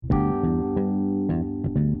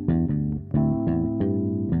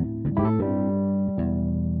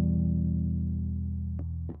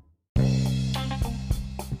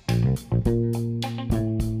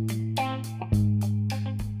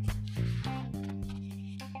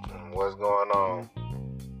What's going on?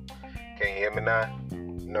 Can you hear me now?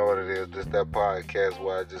 You know what it is. This that podcast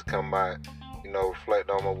where I just come by, reflect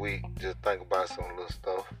on my week, just think about some little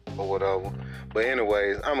stuff or whatever. But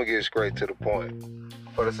anyways, I'm going to get straight to the point.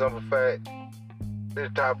 For the simple fact,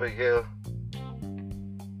 this topic here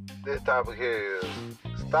is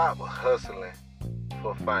stop hustling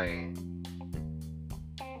for fame.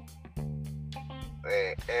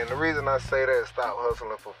 And the reason I say that, stop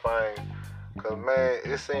hustling for fame, because, man,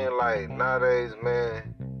 it seems like nowadays,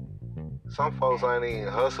 man, some folks ain't even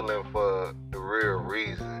hustling for the real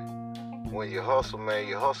reason. When you hustle, man,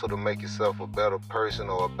 you hustle to make yourself a better person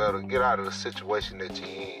or get out of the situation that you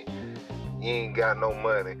in. You ain't got no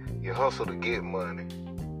money. You hustle to get money.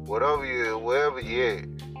 Wherever you at,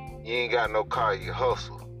 you ain't got no car, you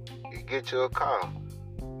hustle. You get you a car.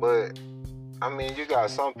 But, you got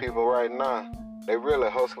some people right now, they really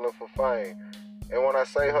hustling for fame. And when I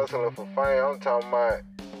say hustling for fame, I'm talking about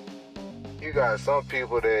you got some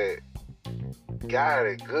people that got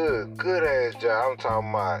it good ass job. I'm talking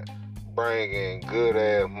about bringing good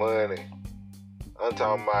ass money. I'm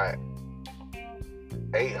talking about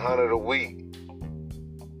 $800 a week.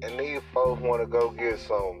 And these folks want to go get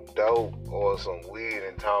some dope or some weed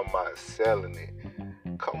and talking about selling it.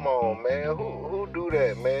 Come on, man. Who do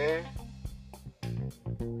that, man?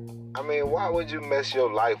 Why would you mess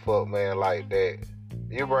your life up, man, like that?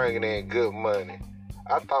 You bringing in good money.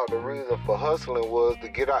 I thought the reason for hustling was to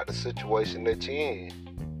get out the situation that you in.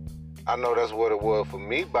 I know that's what it was for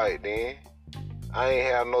me back then. I ain't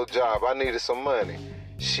have no job. I needed some money.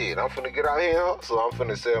 Shit, I'm finna get out here and hustle. I'm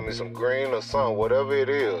finna sell me some green or something, whatever it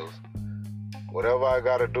is. Whatever I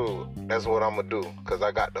gotta do, that's what I'm gonna do, because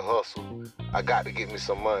I got to hustle. I got to get me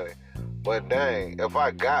some money. But dang, if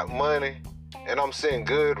I got money and I'm sitting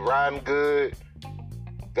good, riding good,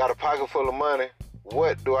 got a pocket full of money,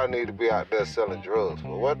 what do I need to be out there selling drugs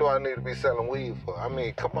for? What do I need to be selling weed for?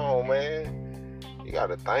 Come on, man. You got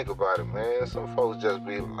to think about it, man. Some folks just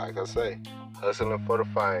be, like I say, hustling for the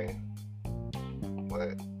fame.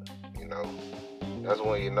 But, that's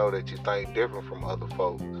when you know that you think different from other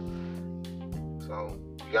folks. So,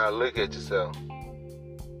 you got to look at yourself.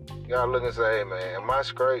 You got to look and say, hey, man, am I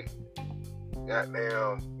straight?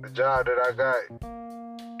 Goddamn, the job that I got,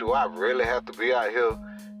 do I really have to be out here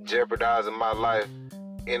jeopardizing my life,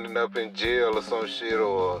 ending up in jail or some shit,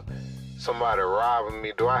 or somebody robbing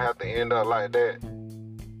me? Do I have to end up like that?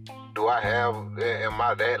 Am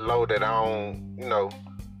I that low that I don't,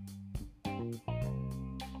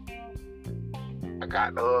 I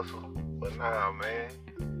got the hustle? But nah, man,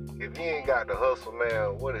 if you ain't got the hustle,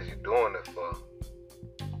 man, what is you doing it for?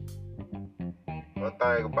 One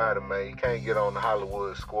thing about it, man, you can't get on the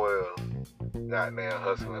Hollywood squares goddamn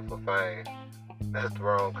hustling for fame. That's the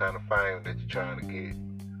wrong kind of fame that you're trying to get.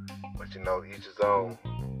 But each his own.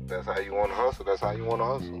 That's how you want to hustle. That's how you want to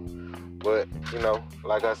hustle. But,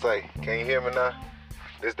 like I say, can you hear me now?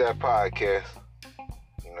 This that podcast.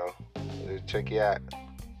 Check you out.